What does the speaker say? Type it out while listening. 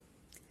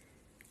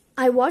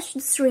I watched the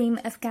stream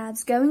of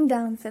cabs going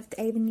down Fifth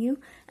Avenue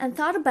and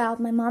thought about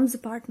my mom's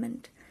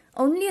apartment,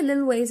 only a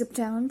little ways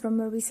uptown from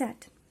where we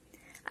sat.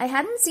 I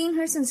hadn't seen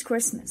her since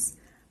Christmas.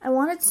 I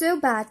wanted so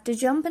bad to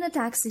jump in a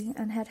taxi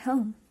and head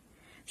home.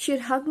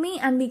 She'd hug me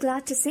and be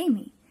glad to see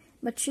me,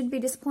 but she'd be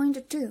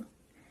disappointed too.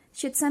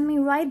 She'd send me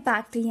right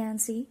back to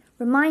Yancey,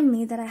 remind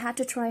me that I had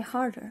to try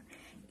harder,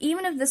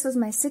 even if this was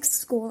my 6th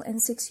school in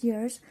 6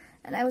 years,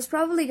 and I was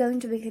probably going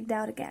to be kicked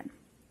out again.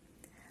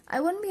 I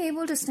wouldn't be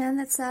able to stand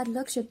that sad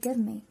look she'd give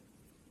me.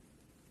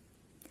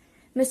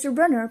 Mr.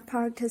 Brunner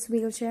parked his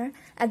wheelchair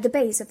at the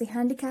base of the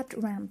handicapped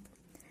ramp.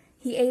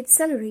 He ate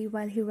celery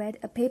while he read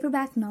a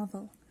paperback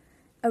novel.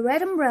 A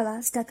red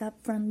umbrella stuck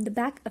up from the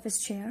back of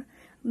his chair,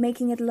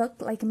 making it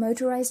look like a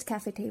motorized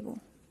cafe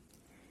table.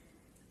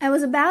 I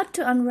was about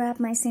to unwrap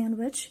my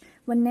sandwich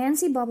when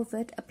Nancy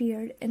Bobblefoot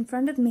appeared in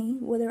front of me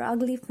with her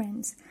ugly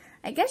friends.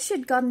 I guess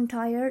she'd gotten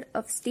tired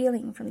of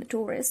stealing from the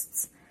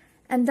tourists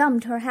and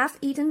dumped her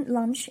half-eaten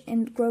lunch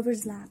in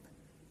Grover's lap.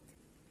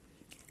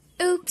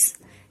 Oops!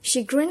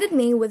 She grinned at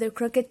me with her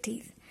crooked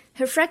teeth.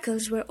 Her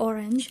freckles were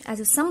orange, as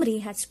if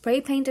somebody had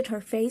spray-painted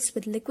her face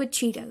with liquid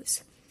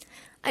Cheetos.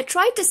 I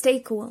tried to stay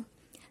cool.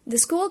 The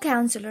school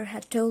counselor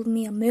had told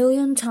me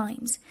 1,000,000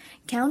 times,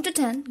 count to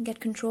 10, get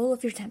control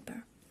of your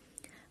temper.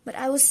 But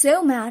I was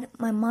so mad,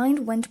 my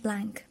mind went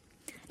blank.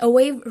 A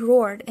wave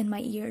roared in my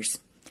ears.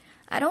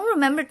 I don't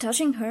remember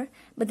touching her,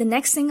 but the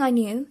next thing I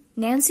knew,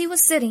 Nancy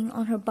was sitting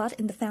on her butt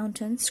in the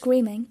fountain,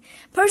 screaming,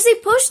 "Percy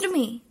pushed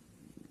me!"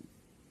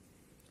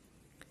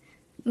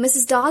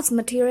 Mrs. Dodds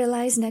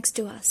materialized next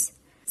to us.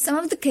 Some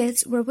of the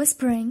kids were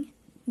whispering,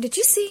 "Did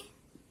you see?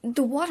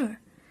 The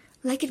water,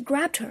 like it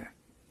grabbed her."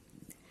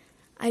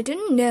 I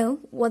didn't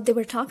know what they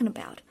were talking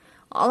about.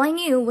 All I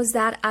knew was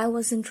that I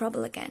was in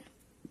trouble again.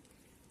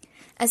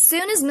 As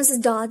soon as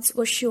Mrs. Dodds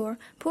was sure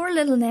poor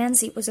little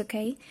Nancy was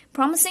okay,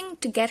 promising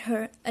to get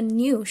her a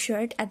new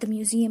shirt at the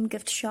museum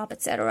gift shop,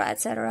 etc.,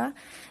 etc.,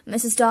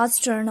 Mrs. Dodds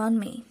turned on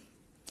me.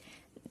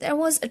 There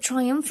was a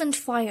triumphant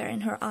fire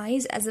in her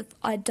eyes, as if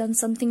I'd done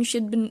something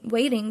she'd been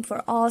waiting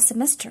for all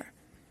semester.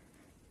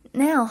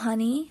 "Now,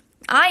 honey."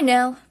 "I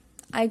know,"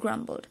 I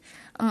grumbled.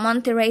 "A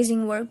month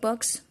erasing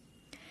workbooks."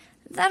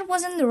 That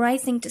wasn't the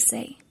right thing to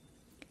say.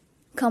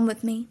 "Come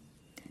with me,"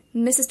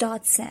 Mrs.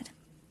 Dodds said.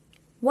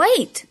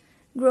 "Wait!"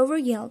 Grover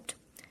yelped.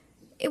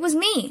 "It was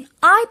me.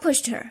 I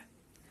pushed her."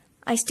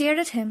 I stared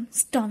at him,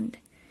 stunned.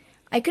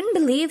 I couldn't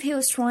believe he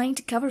was trying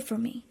to cover for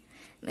me.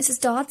 Mrs.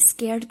 Dodds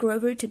scared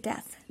Grover to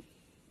death.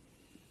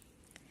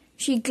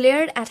 She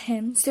glared at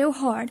him so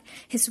hard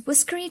his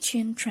whiskery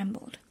chin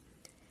trembled.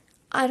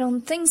 "I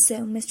don't think so,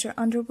 Mr.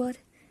 Underwood,"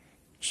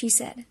 she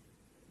said.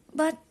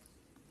 "But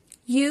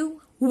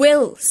you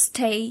will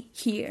stay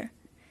here."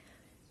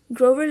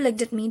 Grover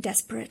looked at me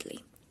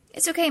desperately.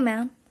 "It's okay,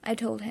 ma'am," I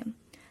told him.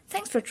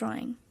 "Thanks for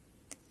trying."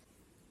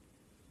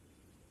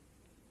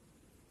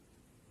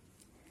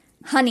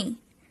 "Honey,"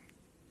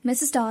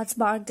 Mrs. Dodds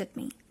barked at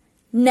me.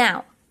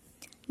 "Now!"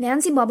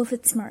 Nancy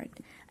Bobblefoot smirked.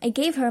 I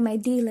gave her my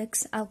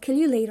Delix, I'll kill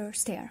you later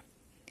stare.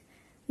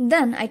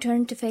 Then I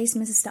turned to face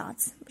Mrs.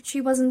 Dodds, but she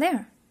wasn't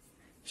there.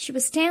 She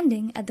was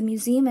standing at the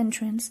museum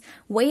entrance,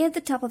 way at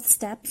the top of the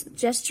steps,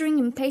 gesturing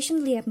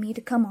impatiently at me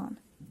to come on.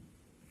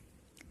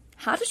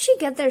 How did she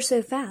get there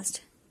so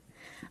fast?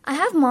 I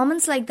have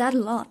moments like that a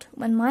lot,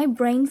 when my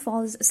brain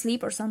falls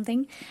asleep or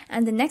something,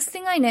 and the next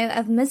thing I know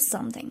I've missed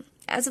something,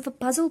 as if a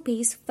puzzle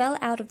piece fell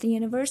out of the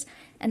universe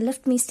and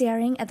left me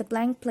staring at the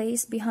blank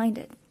place behind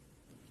it.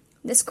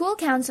 The school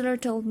counselor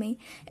told me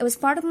it was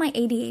part of my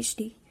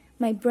ADHD,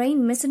 my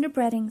brain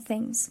misinterpreting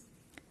things.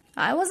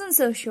 I wasn't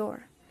so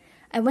sure.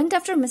 I went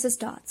after Mrs.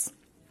 Dodds.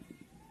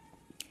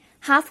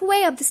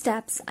 Halfway up the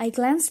steps, I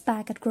glanced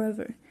back at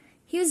Grover.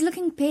 He was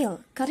looking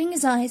pale, cutting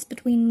his eyes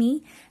between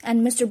me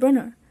and Mr.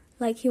 Brunner,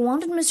 like he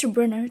wanted Mr.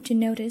 Brunner to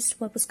notice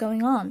what was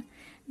going on,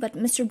 but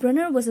Mr.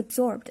 Brunner was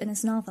absorbed in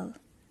his novel.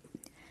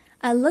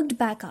 I looked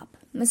back up.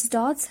 Mrs.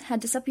 Dodds had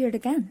disappeared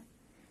again.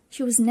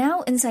 She was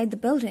now inside the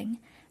building,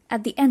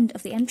 at the end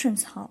of the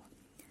entrance hall.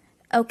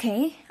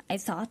 Okay, I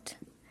thought.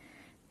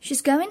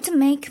 She's going to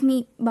make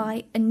me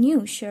buy a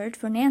new shirt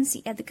for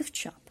Nancy at the gift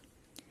shop.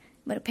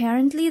 But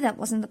apparently that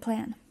wasn't the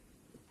plan.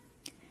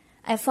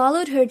 I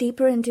followed her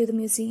deeper into the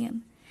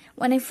museum.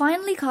 When I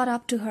finally caught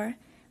up to her,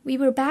 we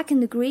were back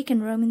in the Greek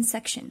and Roman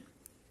section.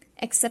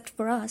 Except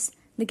for us,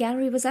 the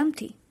gallery was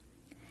empty.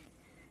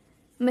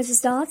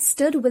 Mrs. Dodds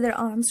stood with her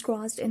arms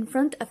crossed in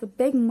front of a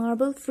big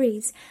marble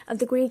frieze of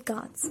the Greek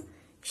gods.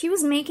 She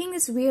was making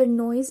this weird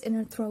noise in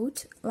her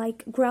throat,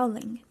 like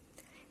growling.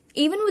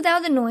 Even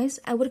without the noise,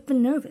 I would have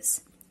been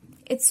nervous.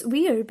 It's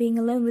weird being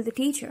alone with a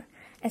teacher,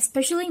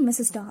 especially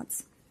Mrs.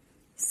 Dodds.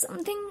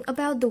 Something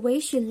about the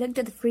way she looked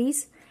at the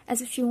frieze, as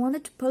if she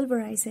wanted to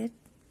pulverize it.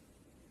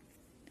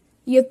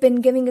 "You've been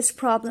giving us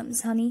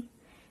problems, honey,"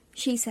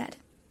 she said.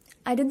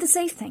 "I did the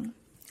safe thing,"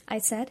 I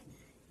said.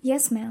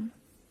 "Yes, ma'am."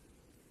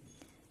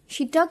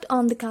 She tugged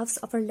on the cuffs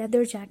of her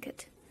leather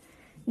jacket.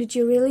 "Did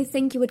you really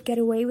think you would get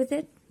away with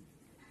it?"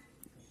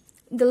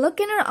 The look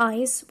in her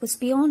eyes was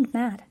beyond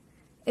mad.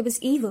 It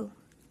was evil.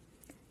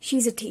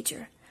 "She's a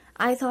teacher.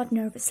 I thought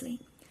nervously.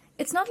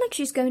 It's not like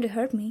she's going to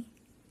hurt me.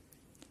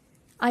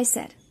 I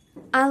said,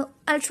 I'll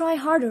try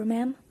harder,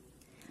 ma'am.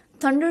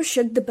 Thunder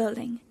shook the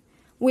building.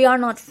 We are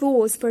not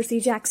fools, Percy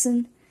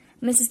Jackson,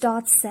 Mrs.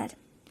 Dodds said.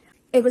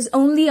 It was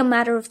only a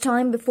matter of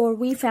time before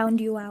we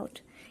found you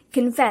out.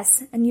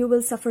 Confess, and you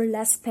will suffer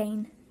less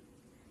pain.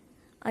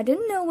 I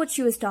didn't know what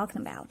she was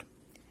talking about.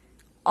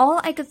 All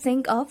I could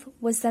think of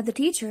was that the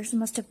teachers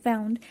must have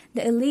found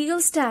the illegal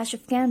stash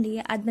of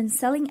candy I'd been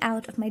selling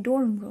out of my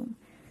dorm room.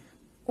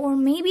 Or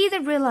maybe they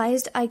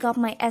realized I got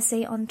my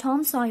essay on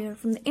Tom Sawyer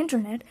from the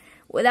internet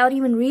without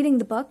even reading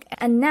the book,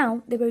 and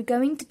now they were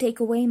going to take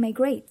away my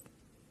grade.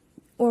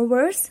 Or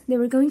worse, they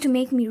were going to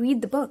make me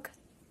read the book.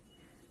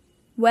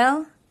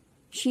 Well,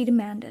 she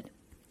demanded.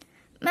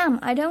 Ma'am,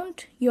 I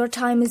don't. Your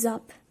time is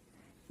up,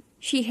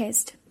 she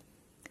hissed.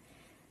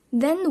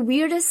 Then the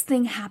weirdest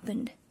thing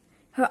happened.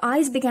 Her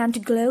eyes began to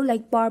glow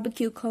like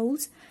barbecue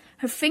coals.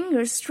 Her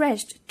fingers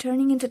stretched,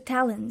 turning into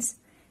talons.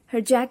 Her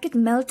jacket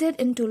melted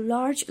into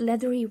large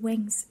leathery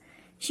wings.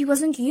 She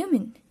wasn't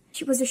human.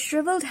 She was a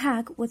shriveled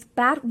hag with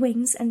bat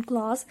wings and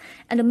claws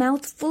and a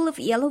mouth full of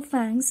yellow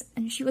fangs,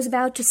 and she was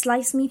about to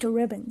slice me to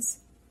ribbons.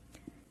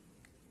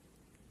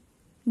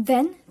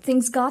 Then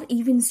things got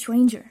even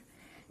stranger.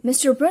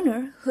 Mr.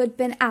 Brunner, who had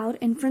been out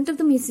in front of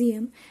the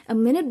museum a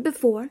minute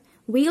before,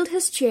 wheeled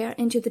his chair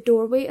into the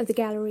doorway of the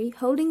gallery,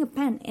 holding a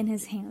pen in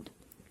his hand.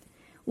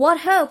 What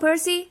ho,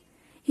 Percy!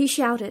 He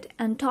shouted,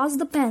 and tossed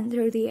the pen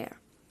through the air.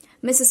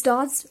 Mrs.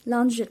 Dodds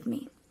lunged at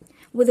me.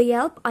 With a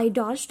yelp, I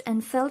dodged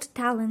and felt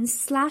talons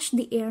slash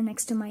the air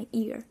next to my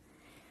ear.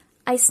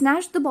 I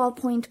snatched the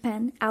ballpoint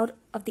pen out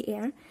of the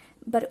air,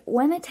 but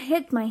when it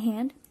hit my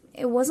hand,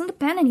 it wasn't a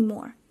pen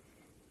anymore.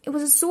 It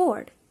was a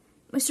sword,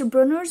 Mr.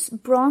 Brunner's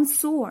bronze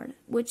sword,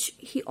 which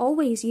he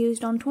always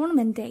used on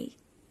tournament day.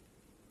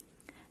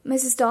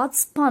 Mrs. Dodds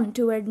spun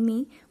toward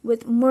me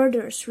with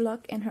murderous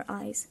look in her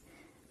eyes.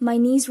 My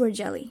knees were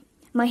jelly.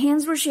 My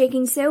hands were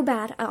shaking so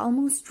bad I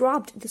almost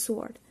dropped the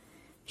sword.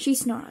 She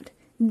snarled,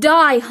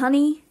 Die,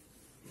 honey!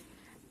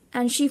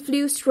 And she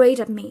flew straight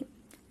at me.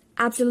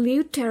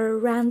 Absolute terror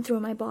ran through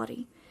my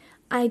body.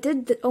 I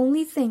did the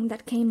only thing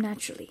that came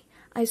naturally.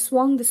 I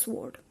swung the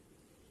sword.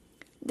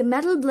 The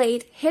metal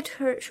blade hit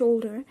her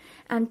shoulder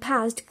and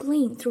passed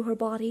clean through her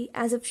body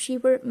as if she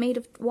were made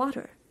of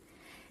water.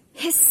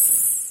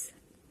 Hiss!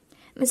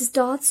 Mrs.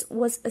 Dodds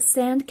was a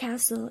sand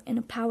castle in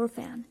a power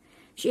fan.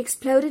 She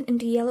exploded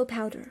into yellow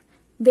powder,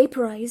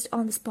 vaporized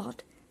on the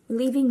spot,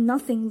 leaving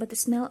nothing but the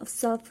smell of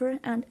sulfur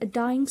and a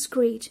dying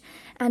screech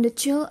and a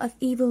chill of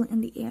evil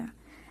in the air,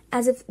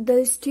 as if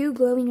those two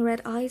glowing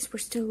red eyes were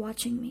still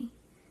watching me.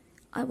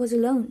 I was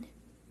alone.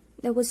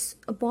 There was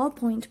a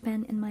ballpoint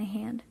pen in my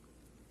hand.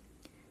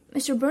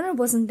 Mr. Brunner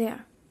wasn't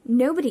there.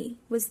 Nobody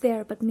was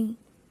there but me.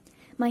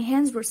 My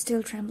hands were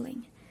still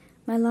trembling.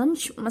 My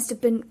lunch must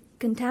have been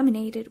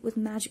contaminated with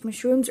magic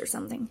mushrooms or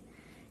something.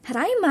 Had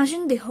I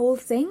imagined the whole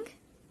thing?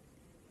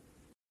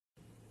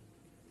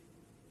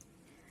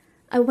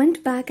 I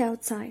went back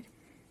outside.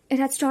 It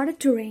had started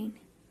to rain.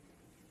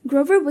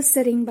 Grover was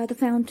sitting by the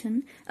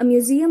fountain, a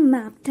museum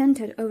map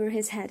tented over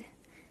his head.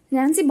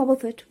 Nancy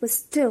Bubblefoot was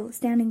still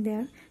standing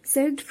there,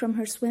 soaked from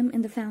her swim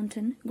in the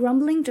fountain,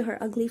 grumbling to her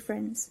ugly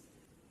friends.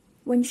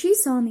 When she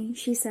saw me,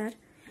 she said,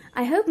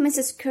 I hope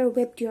Mrs. Kerr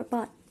whipped your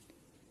butt.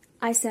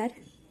 I said,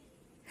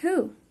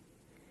 Who?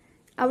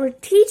 Our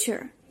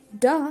teacher.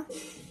 Duh.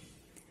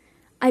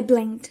 I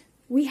blinked.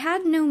 We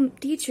had no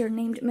teacher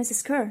named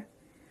Mrs. Kerr.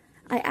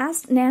 I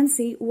asked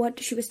Nancy what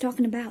she was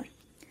talking about.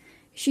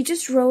 She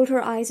just rolled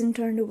her eyes and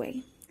turned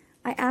away.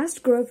 I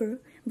asked Grover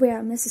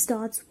where Mrs.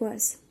 Dodds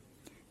was.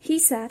 He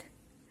said,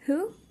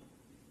 Who?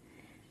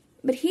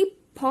 But he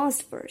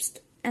paused first,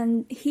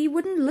 and he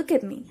wouldn't look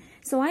at me,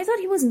 so I thought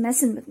he was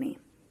messing with me.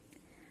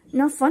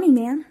 Not funny,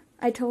 man,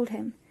 I told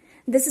him.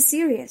 This is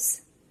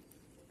serious.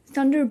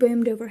 Thunder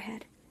boomed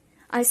overhead.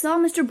 I saw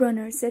Mr.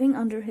 Brunner sitting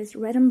under his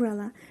red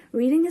umbrella,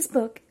 reading his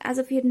book as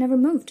if he had never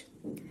moved.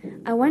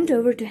 I went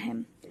over to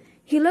him.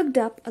 He looked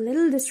up, a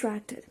little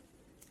distracted.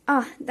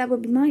 Ah, that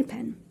would be my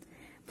pen.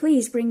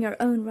 Please bring your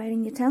own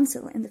writing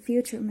utensil in the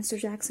future, Mr.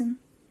 Jackson.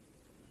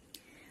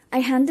 I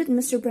handed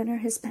Mr. Brunner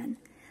his pen.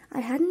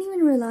 I hadn't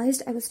even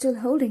realized I was still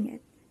holding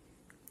it.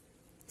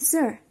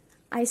 Sir,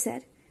 I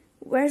said,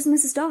 where's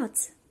Mrs.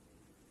 Dodds?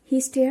 He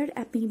stared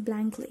at me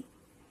blankly.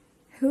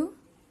 Who?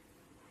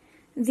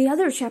 The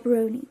other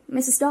chaperone,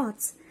 Mrs.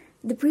 Dodds,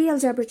 the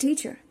pre-algebra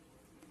teacher.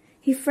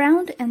 He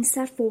frowned and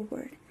sat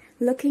forward,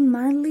 looking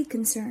mildly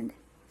concerned.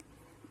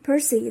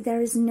 Percy,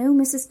 there is no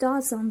Mrs.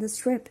 Dodds on this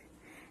trip.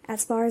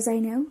 As far as I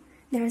know,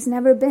 there has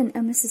never been a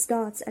Mrs.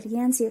 Dodds at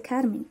Yancey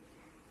Academy.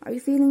 Are you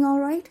feeling all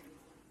right?